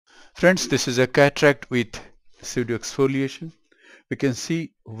Friends, this is a cataract with pseudoexfoliation. We can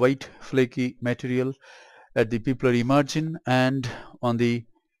see white flaky material at the pupillary margin and on the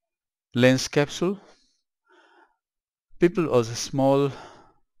lens capsule. Pupil was small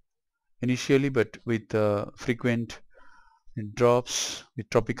initially, but with frequent drops with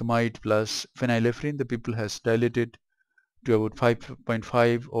tropicamide plus phenylephrine, the pupil has dilated to about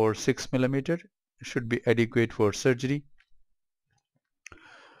 5.5 or 6 millimeter. It should be adequate for surgery.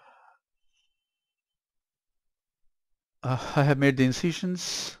 I have made the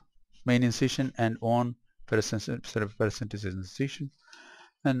incisions, main incision and on paracentesis incision,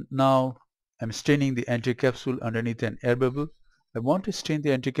 and now I'm staining the anterior capsule underneath an air bubble. I want to stain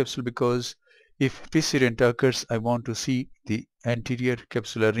the anterior capsule because if P-serient occurs, I want to see the anterior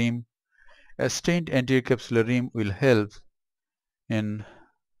capsular rim. A stained anterior capsular rim will help in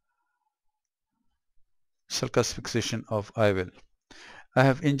sulcus fixation of IOL. I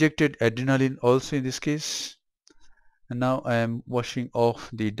have injected adrenalin also in this case, and now I am washing off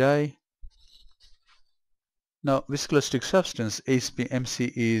the dye. Now viscoelastic substance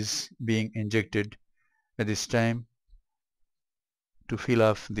ASP-MC is being injected at this time to fill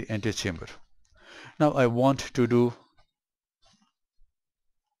up the antechamber. Now I want to do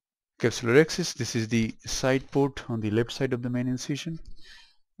capsulorhexis. This is the side port on the left side of the main incision.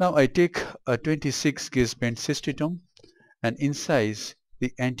 Now I take a 26 gauge bent cystitome and incise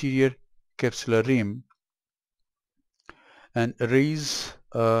the anterior capsular rim and raise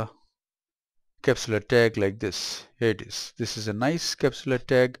a capsular tag like this. Here it is. This is a nice capsular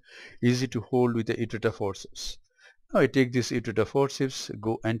tag, easy to hold with the iterator forceps. Now I take this iterator forceps,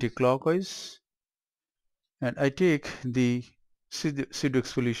 go anti-clockwise, and I take the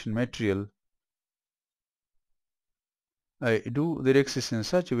pseudoexfoliation material. I do the rhexis in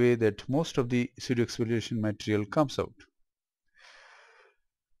such a way that most of the pseudoexfoliation material comes out.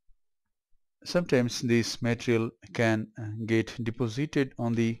 Sometimes this material can get deposited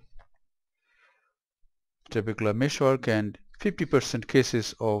on the trabecular meshwork, and 50%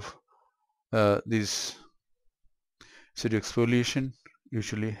 cases of this pseudoexfoliation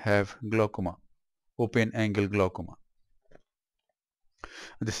usually have glaucoma, open angle glaucoma.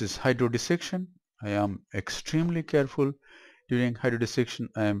 This is hydrodissection. I am extremely careful during hydrodissection.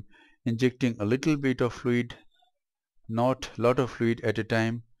 I am injecting a little bit of fluid, not a lot of fluid at a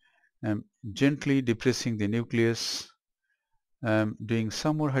time. I am gently depressing the nucleus. I am doing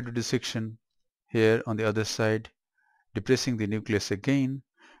some more hydrodissection here on the other side, depressing the nucleus again.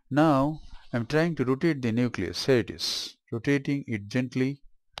 Now I'm trying to rotate the nucleus. Here it is, rotating it gently,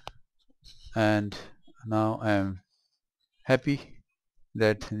 and now I am happy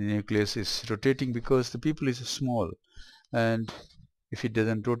that the nucleus is rotating because the pupil is small, and if it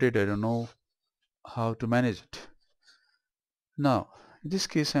doesn't rotate, I don't know how to manage it. Now in this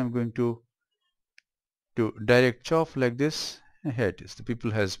case I'm going to do direct chop like this. Here it is. The pupil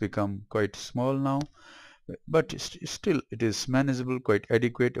has become quite small now, but still it is manageable, quite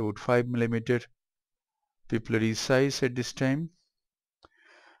adequate, about 5 millimeter pupillary size at this time.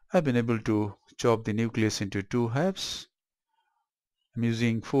 I've been able to chop the nucleus into two halves. I'm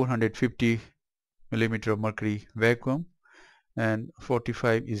using 450 millimeter of mercury vacuum, and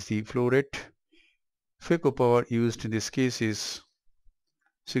 45 is the flow rate. Phaco power used in this case is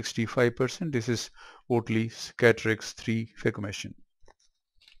 65%. This is Oatley's Cataract 3 phaco machine.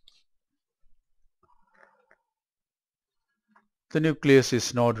 The nucleus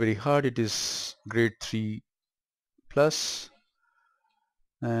is not very hard. It is grade 3 plus,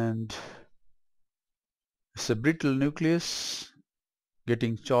 and it's a brittle nucleus,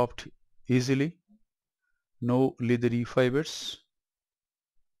 getting chopped easily. No leathery fibers.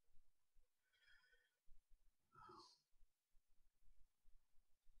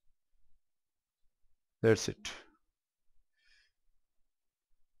 That's it.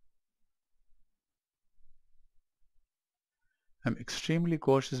 I'm extremely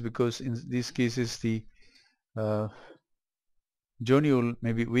cautious because in these cases the goniole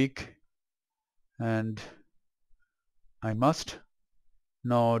may be weak, and I must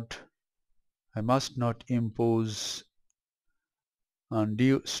not impose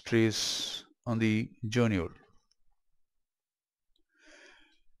undue stress on the goniole.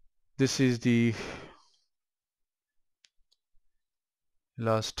 This is the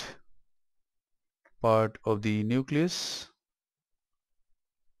last part of the nucleus.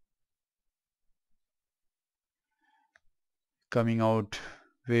 Coming out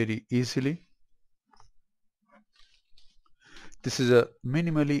very easily. This is a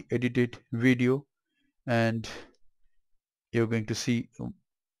minimally edited video, and you're going to see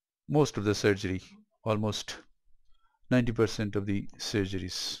most of the surgery, almost 90% of the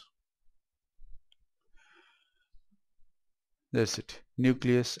surgeries. That's it.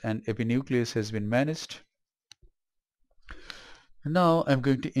 Nucleus and epinucleus has been managed. Now I'm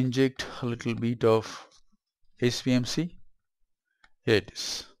going to inject a little bit of HPMC. Here it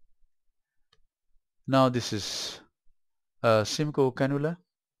is. Now this is a Simcoe cannula.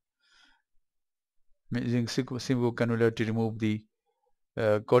 I'm using Simcoe cannula to remove the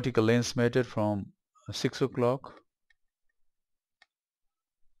cortical lens matter from 6 o'clock,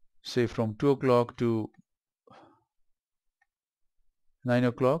 say from 2 o'clock to 9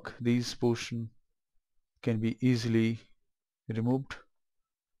 o'clock. These portion can be easily removed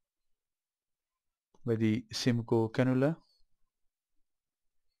by the Simcoe cannula.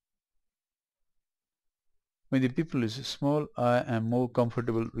 When the pupil is small, I am more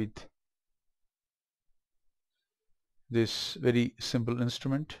comfortable with this very simple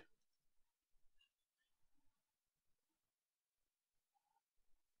instrument.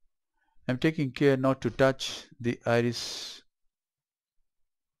 I'm taking care not to touch the iris.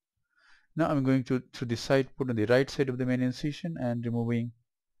 Now I'm going to through the side put on the right side of the main incision and removing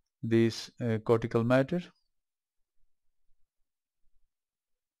this cortical matter.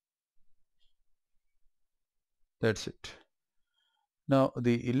 That's it. Now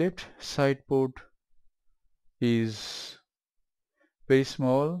the left side port is very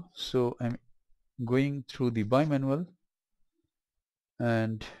small, so I'm going through the bimanual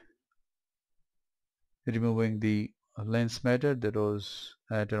and removing the lens matter that was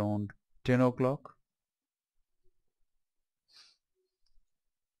at around 10 o'clock.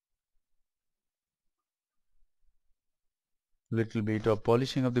 Little bit of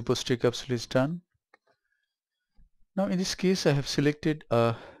polishing of the posterior capsule is done. Now in this case I have selected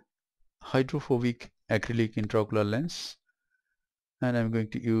a hydrophobic acrylic intraocular lens and I'm going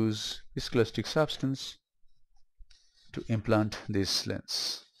to use viscoelastic substance to implant this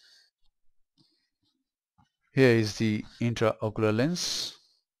lens. Here is the intraocular lens.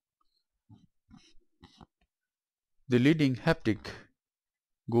 The leading haptic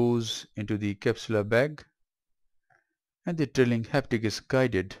goes into the capsular bag and the trailing haptic is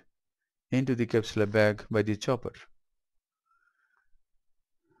guided into the capsular bag by the chopper.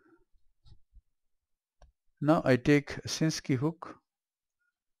 Now I take a Sinskey hook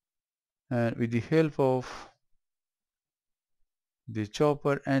and with the help of the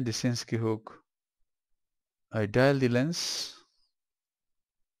chopper and the Sinskey hook I dial the lens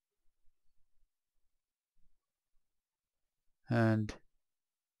and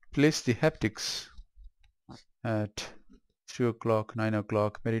place the haptics at 3 o'clock, 9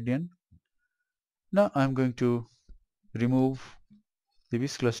 o'clock meridian. Now I'm going to remove the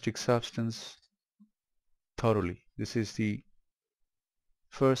viscoelastic substance thoroughly. This is the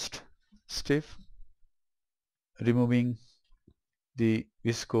first step, removing the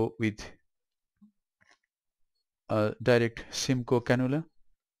visco with a direct Simcoe cannula.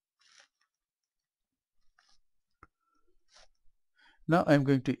 Now I'm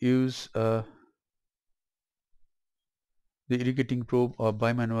going to use the irrigating probe or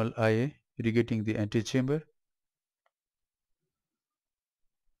bimanual IA, irrigating the antechamber.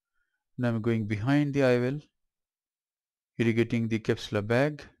 Now I'm going behind the IOL, irrigating the capsular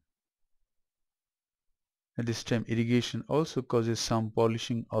bag. At this time irrigation also causes some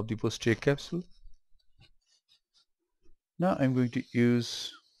polishing of the posterior capsule. Now I'm going to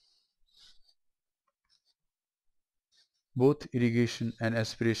use both irrigation and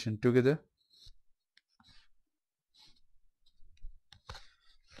aspiration together.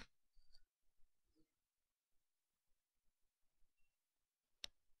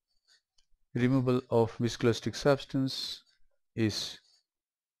 Removal of viscoelastic substance is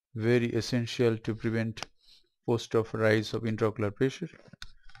very essential to prevent post-op rise of intraocular pressure.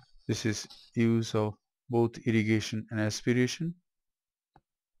 This is use of both irrigation and aspiration.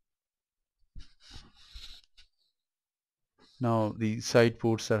 Now the side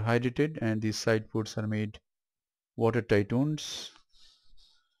ports are hydrated and these side ports are made watertight wounds,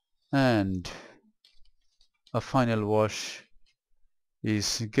 and a final wash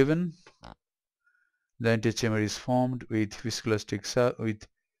is given. The antechamber is formed with viscoelastic with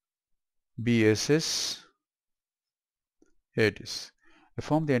BSS. Here it is. I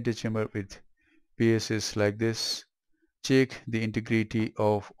form the antechamber with BSS like this. Check the integrity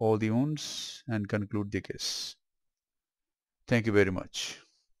of all the wounds and conclude the case. Thank you very much.